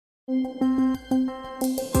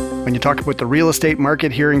When you talk about the real estate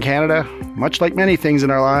market here in Canada, much like many things in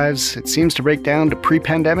our lives, it seems to break down to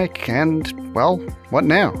pre-pandemic and, well, what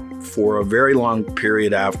now? For a very long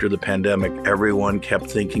period after the pandemic, everyone kept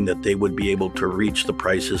thinking that they would be able to reach the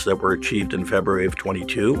prices that were achieved in February of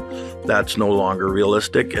 22. That's no longer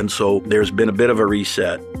realistic, and so there's been a bit of a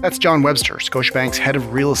reset. That's John Webster, Scotiabank's head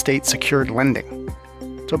of real estate secured lending.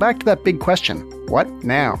 So back to that big question, what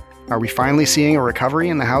now? Are we finally seeing a recovery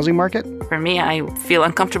in the housing market? For me, I feel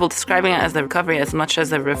uncomfortable describing it as a recovery as much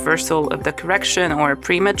as a reversal of the correction or a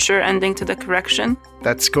premature ending to the correction.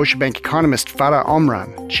 That's Scotiabank economist Farah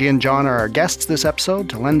Omran. She and John are our guests this episode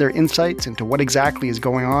to lend their insights into what exactly is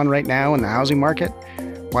going on right now in the housing market,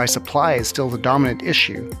 why supply is still the dominant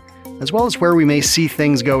issue, as well as where we may see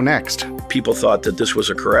things go next. People thought that this was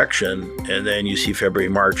a correction, and then you see February,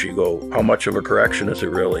 March, you go, how much of a correction is it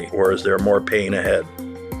really? Or is there more pain ahead?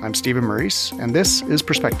 I'm Stephen Maurice, and this is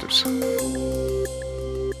Perspectives.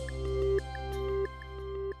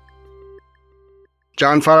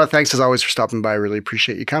 John, Farah, thanks as always for stopping by. I really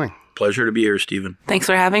appreciate you coming. Pleasure to be here, Stephen. Thanks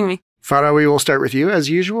for having me. Farah, we will start with you as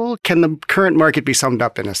usual. Can the current market be summed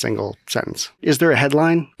up in a single sentence? Is there a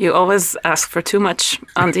headline? You always ask for too much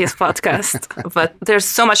on these podcasts, but there's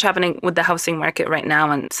so much happening with the housing market right now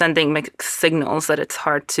and sending mixed signals that it's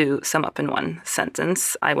hard to sum up in one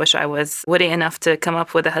sentence. I wish I was witty enough to come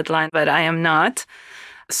up with a headline, but I am not.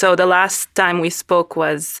 So the last time we spoke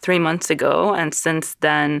was 3 months ago, and since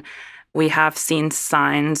then, we have seen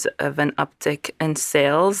signs of an uptick in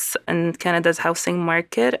sales in Canada's housing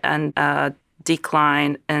market and a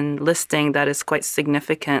decline in listing that is quite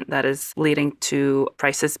significant, that is leading to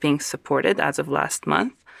prices being supported as of last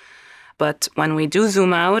month. But when we do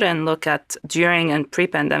zoom out and look at during and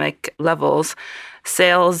pre-pandemic levels,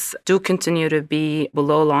 sales do continue to be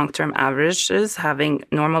below long-term averages, having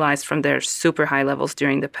normalized from their super high levels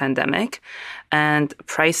during the pandemic. And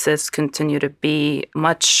prices continue to be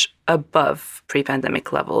much above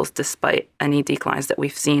pre-pandemic levels, despite any declines that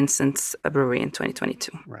we've seen since February in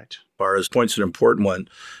 2022. Right. Farah's point's an important one.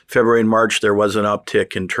 February and March, there was an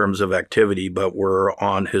uptick in terms of activity, but we're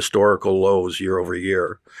on historical lows year over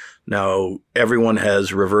year. Now, everyone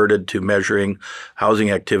has reverted to measuring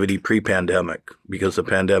housing activity pre-pandemic because the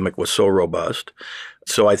pandemic was so robust.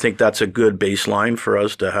 So I think that's a good baseline for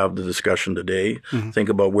us to have the discussion today. Mm-hmm. Think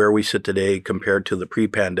about where we sit today compared to the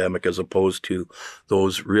pre-pandemic as opposed to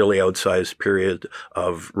those really outsized period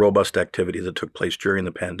of robust activity that took place during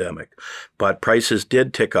the pandemic. But prices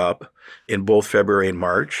did tick up in both February and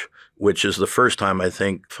March, which is the first time, I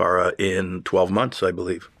think, Farah, in 12 months, I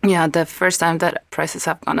believe. Yeah, the first time that prices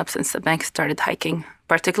have gone up since the bank started hiking,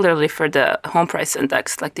 particularly for the home price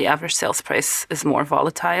index. Like the average sales price is more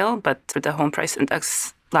volatile, but for the home price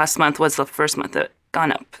index, last month was the first month that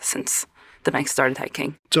gone up since the bank started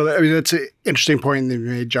hiking. So, I mean, that's an interesting point that you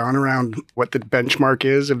made, John, around what the benchmark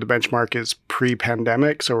is. If the benchmark is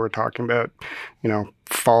pre-pandemic, so we're talking about,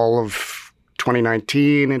 fall of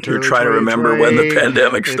 2019 into You're trying to remember when the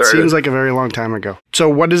pandemic started. It seems like a very long time ago. So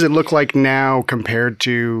what does it look like now compared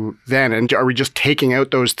to then? And are we just taking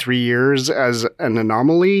out those 3 years as an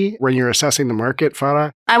anomaly when you're assessing the market,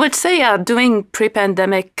 Farah? I would say doing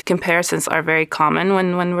pre-pandemic comparisons are very common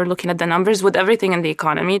when we're looking at the numbers with everything in the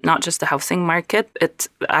economy, not just the housing market. It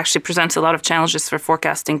actually presents a lot of challenges for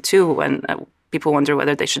forecasting too when people wonder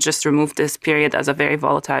whether they should just remove this period as a very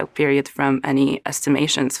volatile period from any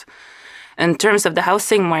estimations. In terms of the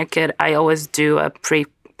housing market, I always do a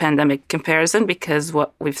pre-pandemic comparison because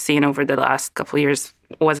what we've seen over the last couple of years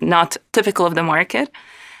was not typical of the market.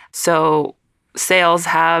 So sales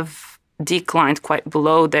have declined quite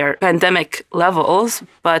below their pandemic levels,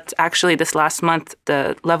 but actually this last month,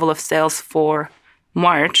 the level of sales for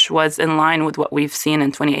March was in line with what we've seen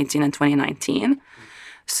in 2018 and 2019.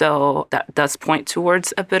 So that does point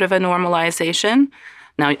towards a bit of a normalization.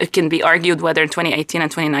 Now, it can be argued whether in 2018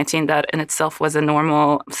 and 2019 that in itself was a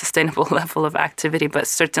normal, sustainable level of activity, but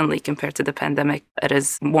certainly compared to the pandemic, it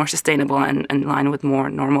is more sustainable and in line with more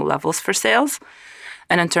normal levels for sales.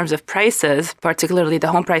 And in terms of prices, particularly the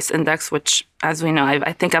home price index, which, as we know,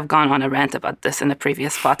 I think I've gone on a rant about this in a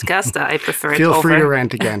previous podcast. I prefer it Feel over... free to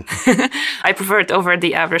rant again. I prefer it over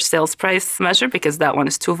the average sales price measure because that one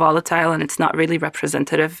is too volatile and it's not really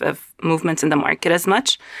representative of movements in the market as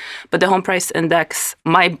much. But the home price index,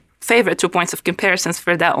 my favorite 2 points of comparisons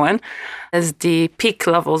for that one is the peak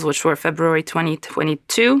levels, which were February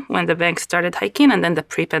 2022 when the bank started hiking, and then the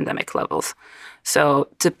pre-pandemic levels. So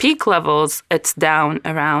to peak levels, it's down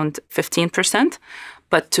around 15%,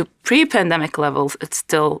 But to pre-pandemic levels, it's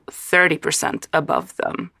still 30% above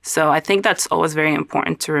them. So I think that's always very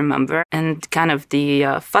important to remember. And kind of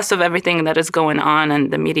the fuss of everything that is going on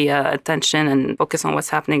and the media attention and focus on what's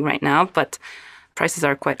happening right now. But prices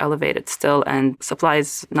are quite elevated still, and supply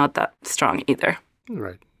is not that strong either.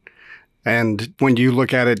 Right. And when you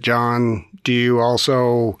look at it, John, do you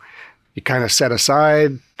kind of set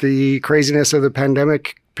aside the craziness of the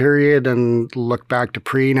pandemic period and look back to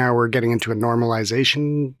pre? Now we're getting into a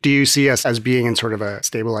normalization. Do you see us as being in sort of a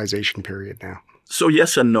stabilization period now? So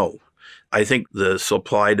yes and no. I think the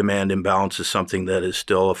supply-demand imbalance is something that is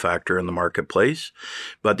still a factor in the marketplace.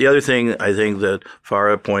 But the other thing I think that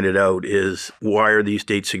Farah pointed out is, why are these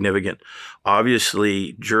dates significant?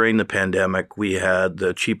 Obviously, during the pandemic, we had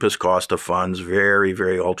the cheapest cost of funds, very,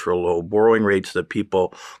 very ultra-low borrowing rates that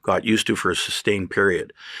people got used to for a sustained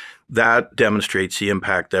period. That demonstrates the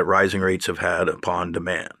impact that rising rates have had upon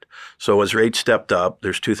demand. So as rates stepped up,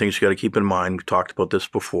 there's two things you got to keep in mind. We've talked about this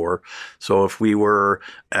before. So if we were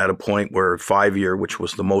at a point where 5-year, which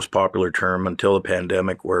was the most popular term until the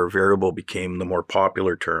pandemic, where variable became the more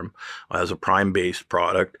popular term as a prime-based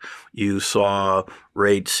product, you saw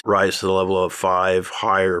rates rise to the level of 5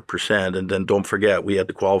 higher percent. And then don't forget, we had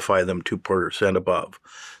to qualify them 2% above.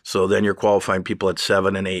 So then you're qualifying people at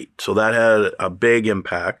 7 and 8. So that had a big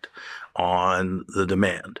impact on the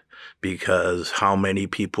demand, because how many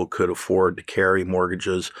people could afford to carry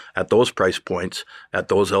mortgages at those price points at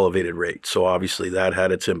those elevated rates. So obviously that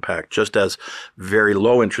had its impact, just as very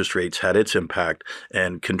low interest rates had its impact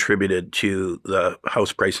and contributed to the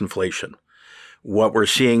house price inflation. What we're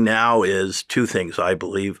seeing now is two things, I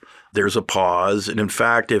believe. There's a pause. And in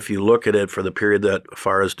fact, if you look at it for the period that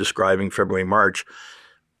Farah is describing, February, March,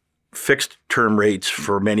 fixed term rates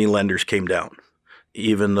for many lenders came down.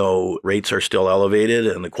 Even though rates are still elevated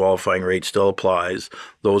and the qualifying rate still applies,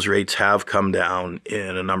 those rates have come down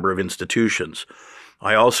in a number of institutions.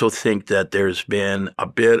 I also think that there's been a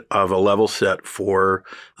bit of a level set for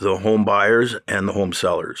the home buyers and the home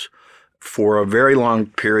sellers. For a very long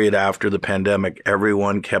period after the pandemic,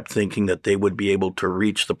 everyone kept thinking that they would be able to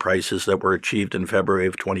reach the prices that were achieved in February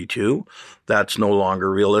of 22. That's no longer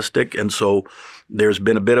realistic. And so there's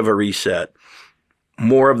been a bit of a reset.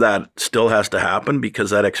 More of that still has to happen because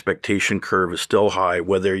that expectation curve is still high,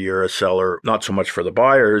 whether you're a seller, not so much for the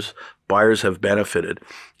buyers. Buyers have benefited.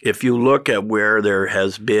 If you look at where there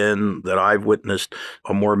has been, that I've witnessed,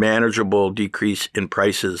 a more manageable decrease in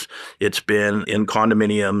prices, it's been in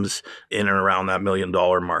condominiums in and around that $1 million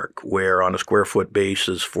mark, where on a square foot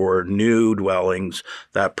basis for new dwellings,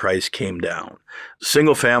 that price came down.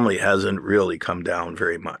 Single family hasn't really come down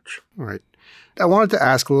very much. Right. I wanted to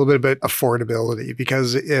ask a little bit about affordability,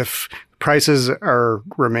 because if prices are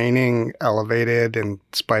remaining elevated in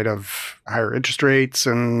spite of higher interest rates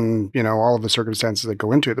and, all of the circumstances that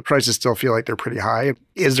go into it, the prices still feel like they're pretty high.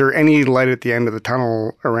 Is there any light at the end of the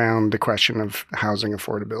tunnel around the question of housing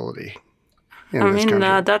affordability?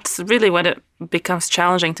 That's really when it becomes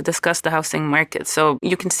challenging to discuss the housing market. So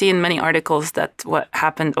you can see in many articles that what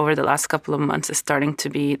happened over the last couple of months is starting to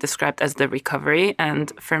be described as the recovery.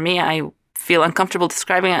 And for me, I feel uncomfortable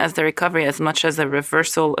describing it as the recovery as much as a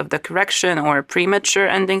reversal of the correction or a premature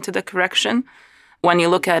ending to the correction. When you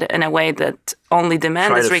look at it in a way that only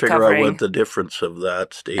demand is recovering. Try to figure out what the difference of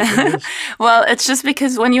that statement is. Well, it's just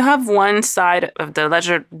because when you have one side of the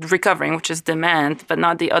ledger recovering, which is demand, but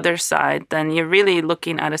not the other side, then you're really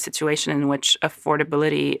looking at a situation in which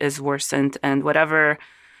affordability is worsened, and whatever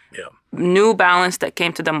new balance that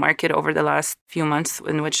came to the market over the last few months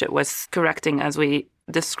in which it was correcting as we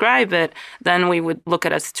describe it, then we would look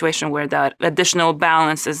at a situation where that additional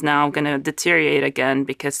balance is now going to deteriorate again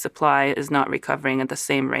because supply is not recovering at the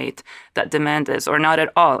same rate that demand is, or not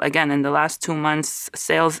at all. Again, in the last 2 months,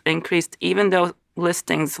 sales increased even though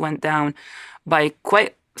listings went down by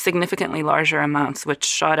quite significantly larger amounts, which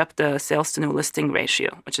shot up the sales to new listing ratio,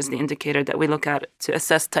 which is the indicator that we look at to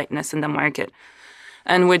assess tightness in the market.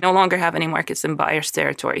 And we no longer have any markets in buyer's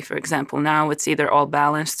territory, for example. Now it's either all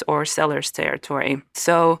balanced or seller's territory.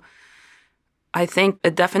 So I think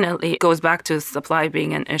it definitely goes back to supply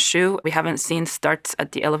being an issue. We haven't seen starts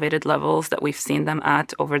at the elevated levels that we've seen them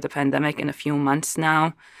at over the pandemic in a few months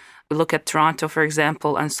now. We look at Toronto, for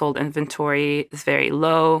example, unsold inventory is very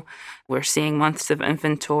low. We're seeing months of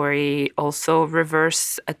inventory also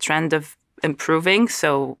reverse a trend of improving.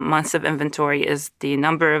 So months of inventory is the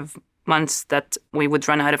number of months that we would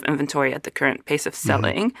run out of inventory at the current pace of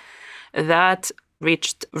selling. Mm-hmm. That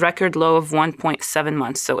reached record low of 1.7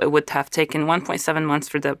 months. So it would have taken 1.7 months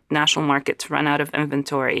for the national market to run out of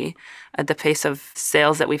inventory at the pace of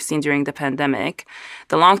sales that we've seen during the pandemic.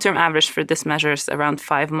 The long-term average for this measure is around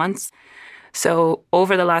 5 months. So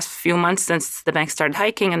over the last few months since the bank started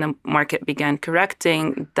hiking and the market began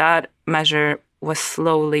correcting, that measure was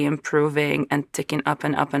slowly improving and ticking up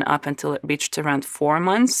and up and up until it reached around 4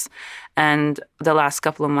 months. And the last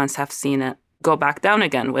couple of months have seen it go back down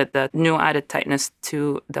again with the new added tightness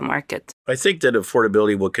to the market. I think that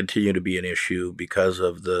affordability will continue to be an issue because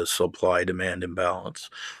of the supply-demand imbalance.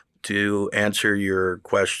 To answer your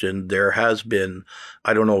question, there has been,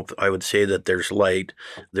 I don't know if I would say that there's light.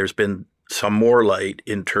 There's been some more light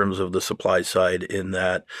in terms of the supply side, in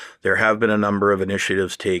that there have been a number of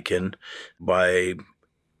initiatives taken by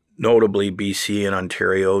notably BC and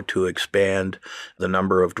Ontario to expand the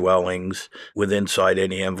number of dwellings within inside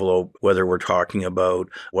any envelope, whether we're talking about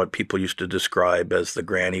what people used to describe as the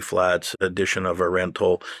granny flats, addition of a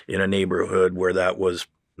rental in a neighborhood where that was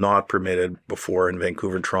not permitted before in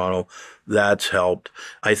Vancouver and Toronto. That's helped.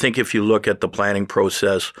 I think if you look at the planning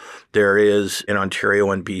process, there is in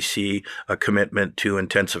Ontario and BC a commitment to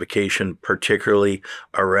intensification, particularly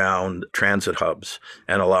around transit hubs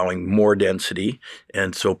and allowing more density.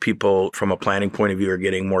 And so people from a planning point of view are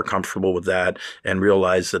getting more comfortable with that and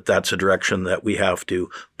realize that that's a direction that we have to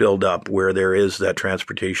build up. Where there is that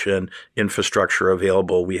transportation infrastructure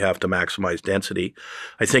available, we have to maximize density.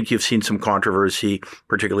 I think you've seen some controversy,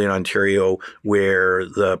 particularly in Ontario, where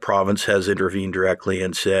the province has intervened directly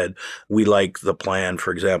and said, we like the plan,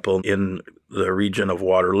 for example, in the region of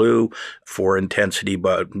Waterloo for intensity,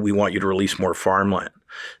 but we want you to release more farmland.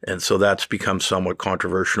 And so that's become somewhat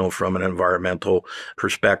controversial from an environmental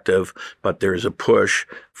perspective, but there's a push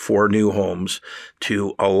for new homes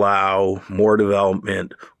to allow more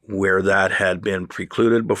development where that had been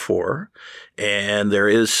precluded before. And there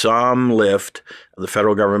is some lift. The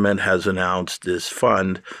federal government has announced this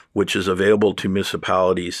fund, which is available to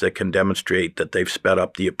municipalities that can demonstrate that they've sped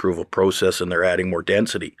up the approval process and they're adding more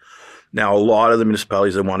density. Now, a lot of the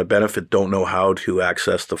municipalities that want to benefit don't know how to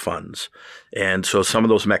access the funds. And so some of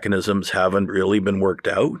those mechanisms haven't really been worked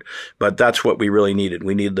out, but that's what we really needed.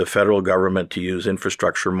 We need the federal government to use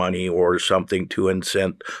infrastructure money or something to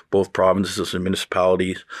incent both provinces and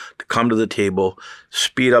municipalities to come to the table,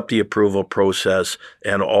 speed up the approval process,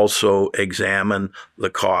 and also examine the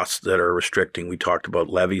costs that are restricting. We talked about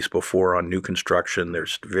levies before on new construction. They're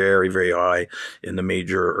very, very high in the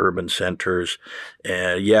major urban centers,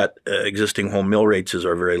 and yet existing home mill rates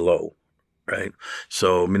are very low. Right.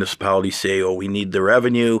 So municipalities say, oh, we need the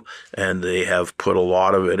revenue, and they have put a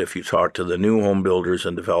lot of it, if you talk to the new home builders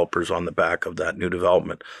and developers, on the back of that new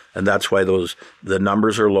development. And that's why the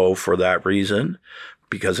numbers are low for that reason,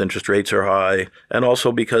 because interest rates are high, and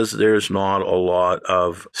also because there's not a lot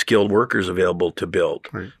of skilled workers available to build.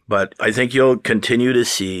 Right. But I think you'll continue to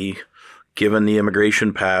see, given the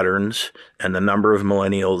immigration patterns and the number of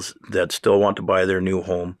millennials that still want to buy their new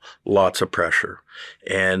home, lots of pressure.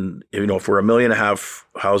 And, if we're 1.5 million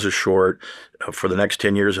houses short for the next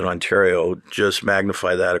 10 years in Ontario, just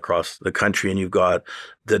magnify that across the country, and you've got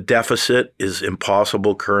the deficit is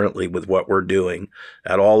impossible currently with what we're doing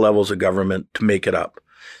at all levels of government to make it up.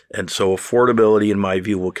 And so affordability, in my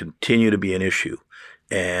view, will continue to be an issue.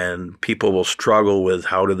 And people will struggle with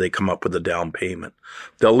how do they come up with a down payment.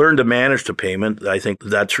 They'll learn to manage the payment. I think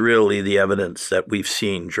that's really the evidence that we've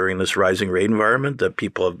seen during this rising rate environment, that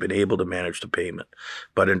people have been able to manage the payment.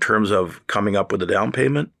 But in terms of coming up with a down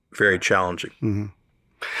payment, very challenging. Mm-hmm.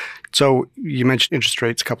 So you mentioned interest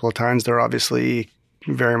rates a couple of times. They're obviously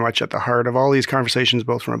very much at the heart of all these conversations,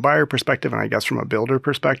 both from a buyer perspective and I guess from a builder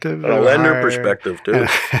perspective. A lender perspective, too.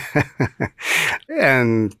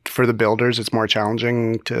 And for the builders, it's more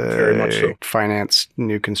challenging to very much so. Finance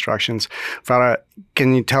new constructions. Farah,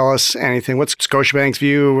 can you tell us anything? What's Scotiabank's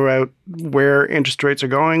view about where interest rates are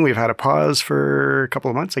going? We've had a pause for a couple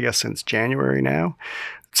of months, I guess, since January now.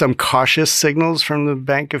 Some cautious signals from the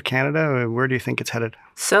Bank of Canada. Where do you think it's headed?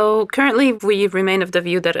 So currently, we remain of the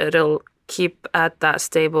view that it'll keep at that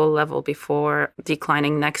stable level before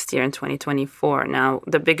declining next year in 2024. Now,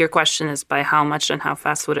 the bigger question is by how much and how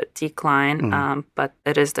fast would it decline? But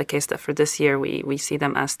it is the case that for this year, we see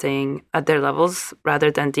them as staying at their levels rather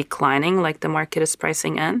than declining like the market is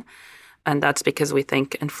pricing in. And that's because we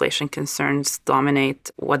think inflation concerns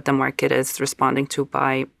dominate what the market is responding to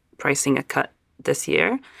by pricing a cut this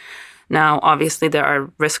year. Now, obviously, there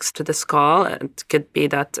are risks to this call. It could be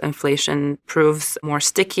that inflation proves more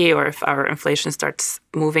sticky, or if our inflation starts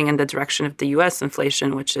moving in the direction of the U.S.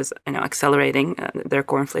 inflation, which is accelerating, their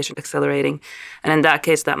core inflation accelerating. And in that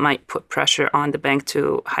case, that might put pressure on the bank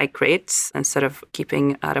to hike rates instead of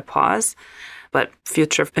keeping at a pause. but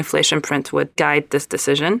future inflation print would guide this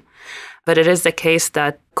decision. But it is the case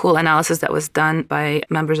that cool analysis that was done by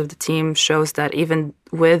members of the team shows that even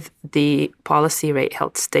with the policy rate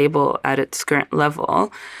held stable at its current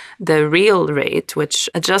level, the real rate, which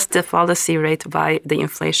adjusts the policy rate by the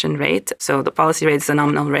inflation rate, so the policy rate is the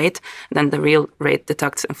nominal rate, then the real rate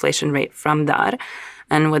deducts inflation rate from that.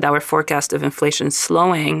 And with our forecast of inflation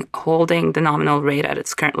slowing, holding the nominal rate at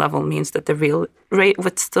its current level means that the real rate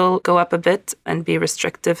would still go up a bit and be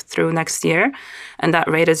restrictive through next year. And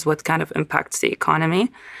that rate is what kind of impacts the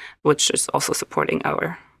economy, which is also supporting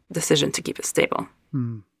our decision to keep it stable.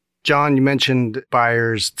 John, you mentioned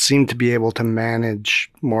buyers seem to be able to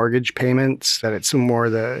manage mortgage payments, that it's more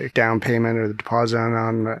the down payment or the deposit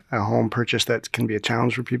on a home purchase that can be a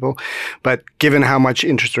challenge for people. But given how much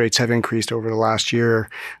interest rates have increased over the last year,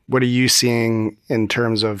 what are you seeing in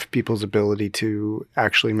terms of people's ability to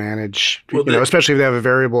actually manage, especially if they have a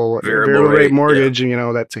variable rate mortgage,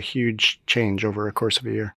 and that's a huge change over a course of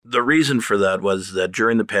a year. The reason for that was that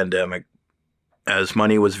during the pandemic, as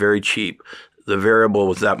money was very cheap, the variable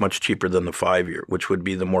was that much cheaper than the 5-year, which would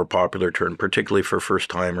be the more popular term, particularly for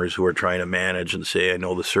first-timers who are trying to manage and say, I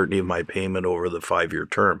know the certainty of my payment over the 5-year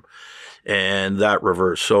term. And that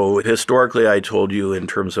reversed. So historically, I told you in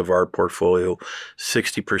terms of our portfolio,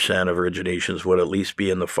 60% of originations would at least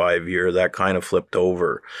be in the 5-year. That kind of flipped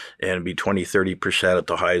over and be 20, 30% at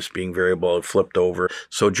the highest being variable. It flipped over.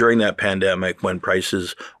 So during that pandemic, when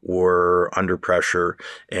prices were under pressure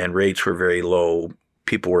and rates were very low,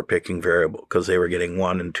 people were picking variable because they were getting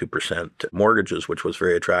 1% and 2% mortgages, which was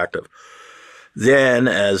very attractive. Then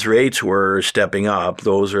as rates were stepping up,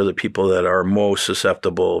 those are the people that are most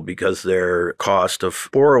susceptible because their cost of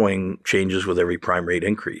borrowing changes with every prime rate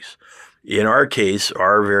increase. In our case,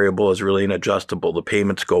 our variable is really inadjustable. The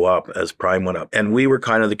payments go up as prime went up. And we were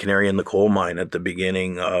kind of the canary in the coal mine at the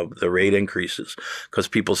beginning of the rate increases because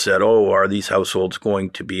people said, are these households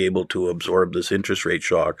going to be able to absorb this interest rate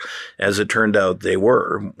shock? As it turned out, they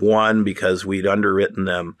were. One, because we'd underwritten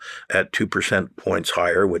them at 2% points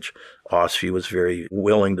higher, which OSFI was very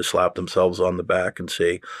willing to slap themselves on the back and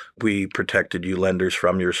say, we protected you lenders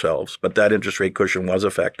from yourselves. But that interest rate cushion was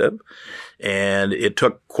effective. And it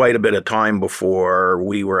took quite a bit of time before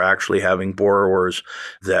we were actually having borrowers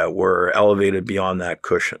that were elevated beyond that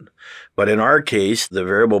cushion. But in our case, the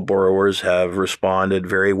variable borrowers have responded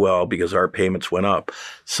very well because our payments went up.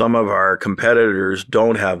 Some of our competitors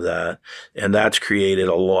don't have that, and that's created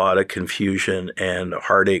a lot of confusion and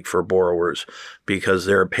heartache for borrowers because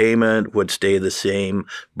their payment would stay the same.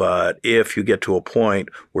 But if you get to a point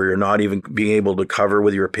where you're not even being able to cover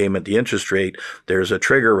with your payment the interest rate, there's a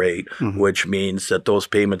trigger rate, which means that those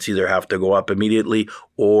payments either have to go up immediately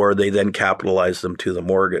or they then capitalize them to the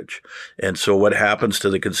mortgage. And so what happens to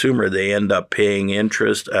the consumer, they end up paying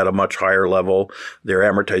interest at a much higher level. Their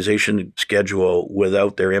amortization schedule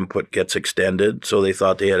without their input gets extended. So they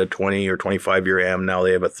thought they had a 20 or 25-year AM. Now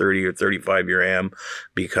they have a 30 or 35-year AM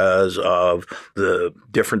because of the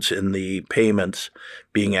difference in the payments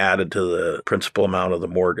being added to the principal amount of the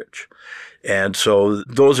mortgage. And so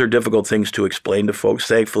those are difficult things to explain to folks.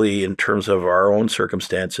 Thankfully, in terms of our own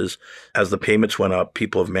circumstances, as the payments went up,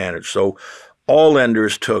 people have managed. So all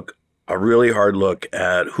lenders took a really hard look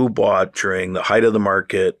at who bought during the height of the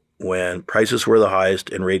market when prices were the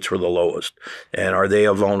highest and rates were the lowest. And are they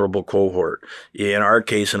a vulnerable cohort? In our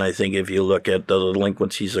case, and I think if you look at the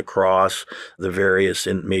delinquencies across the various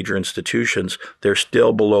major institutions, they're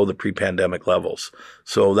still below the pre-pandemic levels.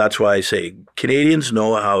 So that's why I say Canadians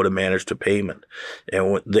know how to manage the payment.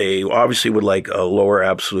 And they obviously would like a lower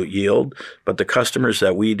absolute yield, but the customers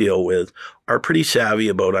that we deal with are pretty savvy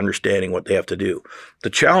about understanding what they have to do. The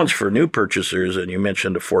challenge for new purchasers, and you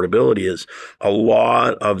mentioned affordability, is a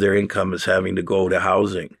lot of their income is having to go to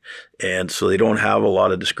housing. And so they don't have a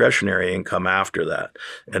lot of discretionary income after that.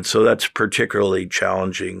 And so that's particularly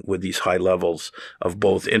challenging with these high levels of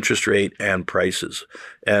both interest rate and prices.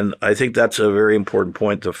 And I think that's a very important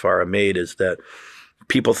point that Farah made, is that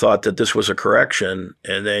people thought that this was a correction,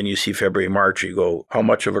 and then you see February, March, you go, how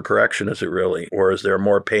much of a correction is it really? Or is there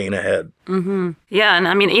more pain ahead? Yeah, and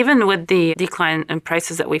I mean, even with the decline in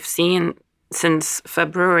prices that we've seen since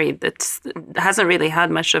February, it hasn't really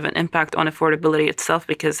had much of an impact on affordability itself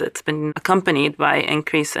because it's been accompanied by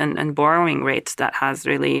increase in borrowing rates that has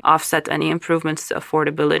really offset any improvements to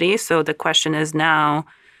affordability. So the question is now,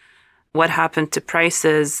 what happened to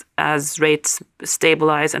prices as rates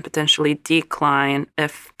stabilize and potentially decline?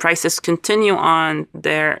 If prices continue on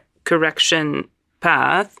their correction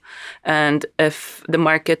path. And if the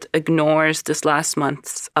market ignores this last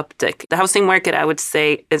month's uptick, the housing market, I would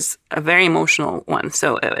say, is a very emotional one.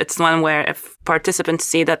 So it's one where if participants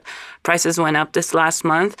see that prices went up this last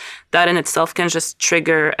month, that in itself can just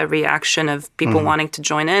trigger a reaction of people wanting to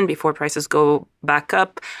join in before prices go back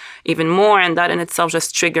up even more. And that in itself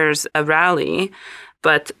just triggers a rally.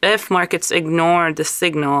 But if markets ignore the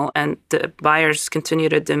signal and the buyers continue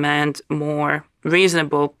to demand more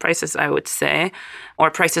reasonable prices, I would say, or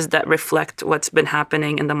prices that reflect what's been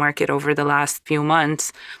happening in the market over the last few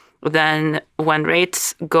months, then when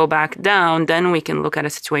rates go back down, then we can look at a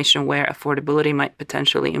situation where affordability might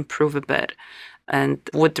potentially improve a bit and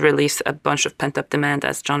would release a bunch of pent-up demand,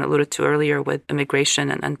 as John alluded to earlier, with immigration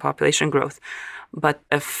and population growth. But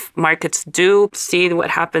if markets do see what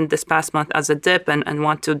happened this past month as a dip and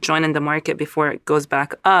want to join in the market before it goes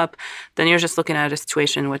back up, then you're just looking at a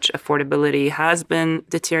situation in which affordability has been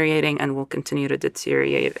deteriorating and will continue to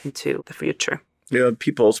deteriorate into the future. Yeah,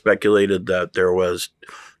 people speculated that there was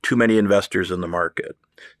too many investors in the market.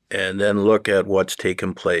 And then look at what's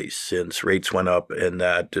taken place since rates went up, and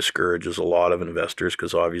that discourages a lot of investors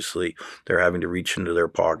because obviously they're having to reach into their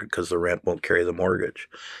pocket because the rent won't carry the mortgage.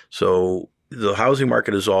 So the housing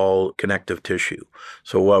market is all connective tissue.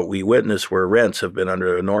 So what we witness where rents have been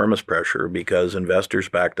under enormous pressure because investors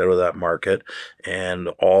backed out of that market and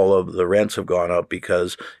all of the rents have gone up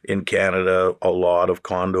because in Canada, a lot of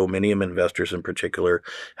condominium investors in particular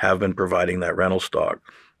have been providing that rental stock.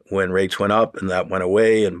 When rates went up and that went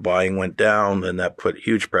away and buying went down, then that put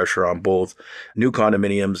huge pressure on both new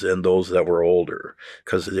condominiums and those that were older,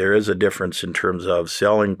 because there is a difference in terms of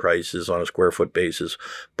selling prices on a square foot basis,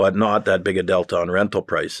 but not that big a delta on rental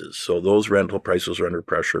prices. So those rental prices are under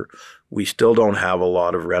pressure. We still don't have a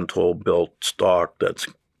lot of rental built stock that's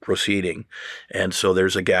proceeding. And so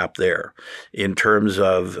there's a gap there. In terms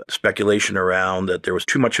of speculation around that there was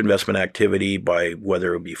too much investment activity by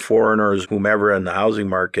whether it be foreigners, whomever in the housing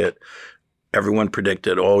market, everyone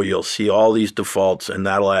predicted, oh, you'll see all these defaults and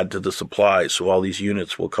that'll add to the supply. So all these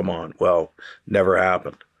units will come on. Well, never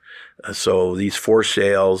happened. So these forced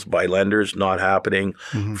sales by lenders, not happening.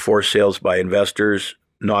 Forced sales by investors,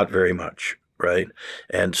 not very much, right?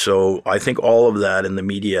 And so I think all of that in the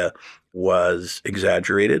media was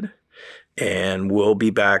exaggerated, and we'll be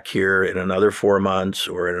back here in another 4 months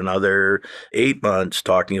or in another 8 months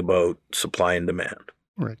talking about supply and demand.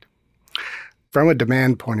 Right. From a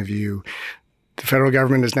demand point of view, the federal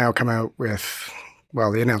government has now come out with,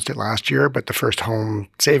 well, they announced it last year, but the first home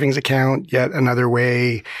savings account, yet another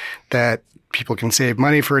way that people can save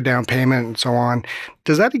money for a down payment and so on.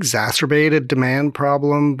 Does that exacerbate a demand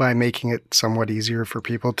problem by making it somewhat easier for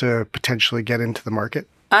people to potentially get into the market?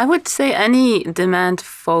 I would say any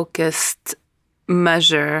demand-focused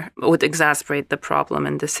measure would exacerbate the problem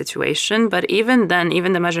in this situation. But even then,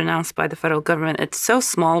 even the measure announced by the federal government, it's so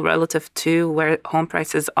small relative to where home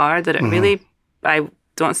prices are that it really, I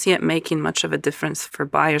don't see it making much of a difference for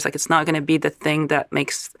buyers. Like, it's not going to be the thing that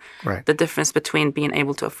makes the difference between being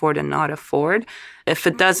able to afford and not afford. If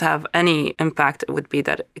it does have any impact, it would be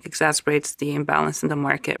that it exacerbates the imbalance in the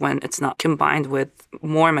market when it's not combined with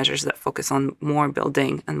more measures that focus on more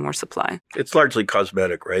building and more supply. It's largely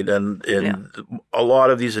cosmetic, right? And a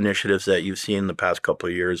lot of these initiatives that you've seen in the past couple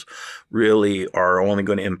of years really are only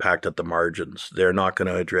going to impact at the margins. They're not going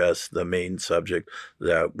to address the main subject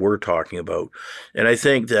that we're talking about. And I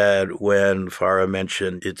think that when Farah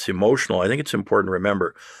mentioned it's emotional, I think it's important to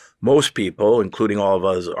remember most people, including all of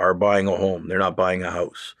us, are buying a home. They're not buying a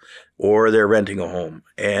house, or they're renting a home.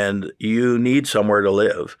 And you need somewhere to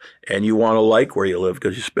live, and you want to like where you live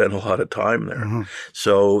because you spend a lot of time there.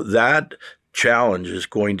 So that challenge is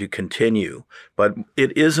going to continue, but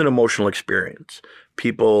it is an emotional experience.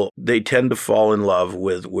 People, they tend to fall in love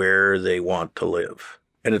with where they want to live.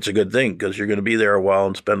 And it's a good thing because you're going to be there a while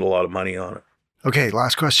and spend a lot of money on it. Okay,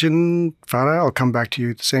 last question, Farah. I'll come back to you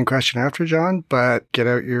with the same question after, John, but get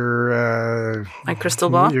out your... My crystal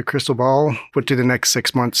ball? Your crystal ball. What do the next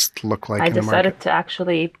 6 months look like in the market? I decided to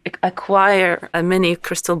actually acquire a mini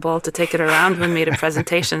crystal ball to take it around with me to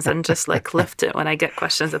presentations and just lift it when I get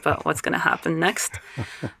questions about what's going to happen next.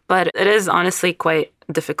 But it is honestly quite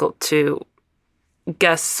difficult to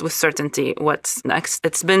guess with certainty what's next.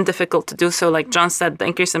 It's been difficult to do so. Like John said, the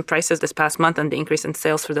increase in prices this past month and the increase in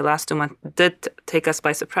sales for the last 2 months did take us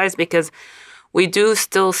by surprise because we do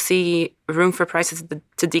still see room for prices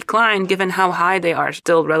to decline given how high they are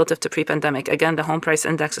still relative to pre-pandemic. Again, the home price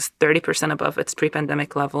index is 30% above its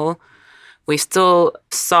pre-pandemic level. We still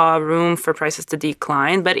saw room for prices to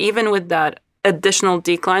decline, but even with that additional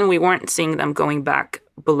decline, we weren't seeing them going back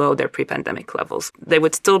below their pre-pandemic levels. They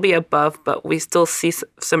would still be above, but we still see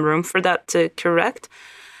some room for that to correct.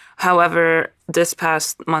 However, this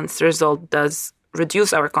past month's result does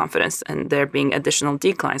reduce our confidence in there being additional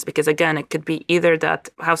declines, because again, it could be either that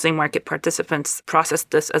housing market participants process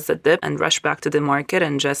this as a dip and rush back to the market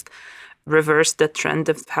and just reverse the trend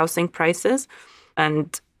of housing prices.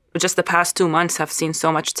 And just the past 2 months have seen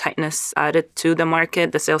so much tightness added to the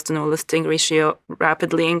market. The sales to new listing ratio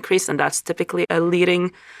rapidly increased, and that's typically a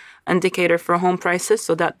leading indicator for home prices.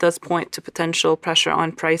 So that does point to potential pressure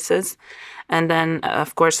on prices. And then,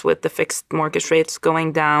 of course, with the fixed mortgage rates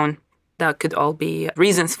going down, that could all be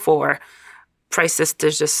reasons for prices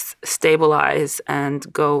to just stabilize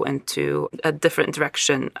and go into a different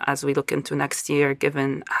direction as we look into next year,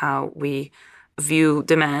 given how we view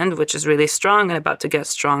demand, which is really strong and about to get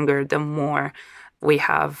stronger the more we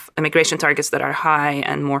have immigration targets that are high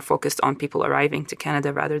and more focused on people arriving to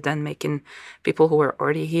Canada rather than making people who are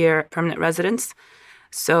already here permanent residents.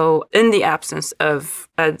 So in the absence of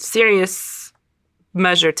a serious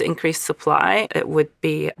measure to increase supply, it would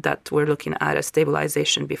be that we're looking at a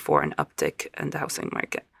stabilization before an uptick in the housing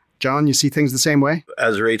market. John, you see things the same way?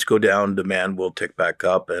 As rates go down, demand will tick back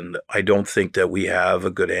up. And I don't think that we have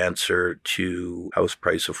a good answer to house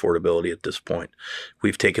price affordability at this point.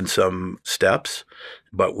 We've taken some steps,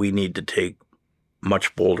 but we need to take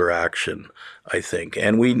much bolder action, I think.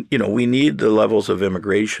 And we need the levels of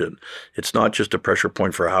immigration. It's not just a pressure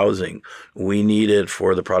point for housing. We need it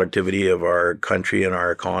for the productivity of our country and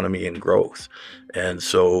our economy and growth. And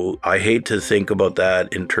so I hate to think about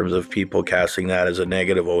that in terms of people casting that as a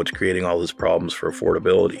negative, oh, it's creating all these problems for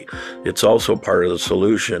affordability. It's also part of the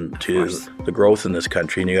solution to the growth in this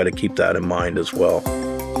country, and you got to keep that in mind as well.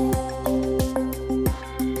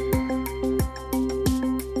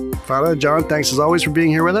 Farah, John, thanks as always for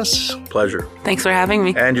being here with us. Pleasure. Thanks for having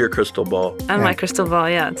me. And your crystal ball. And my crystal ball,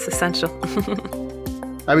 yeah, it's essential.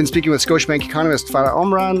 I've been speaking with Scotiabank economist Farah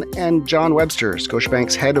Omran and John Webster,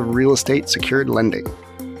 Scotiabank's head of real estate secured lending.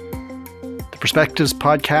 The Perspectives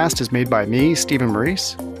podcast is made by me, Stephen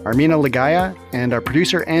Maurice, Armina Ligaya, and our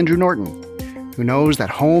producer Andrew Norton, who knows that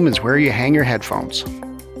home is where you hang your headphones.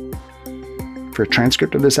 For a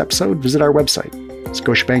transcript of this episode, visit our website,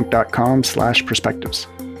 scotiabank.com/perspectives.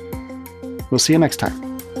 We'll see you next time.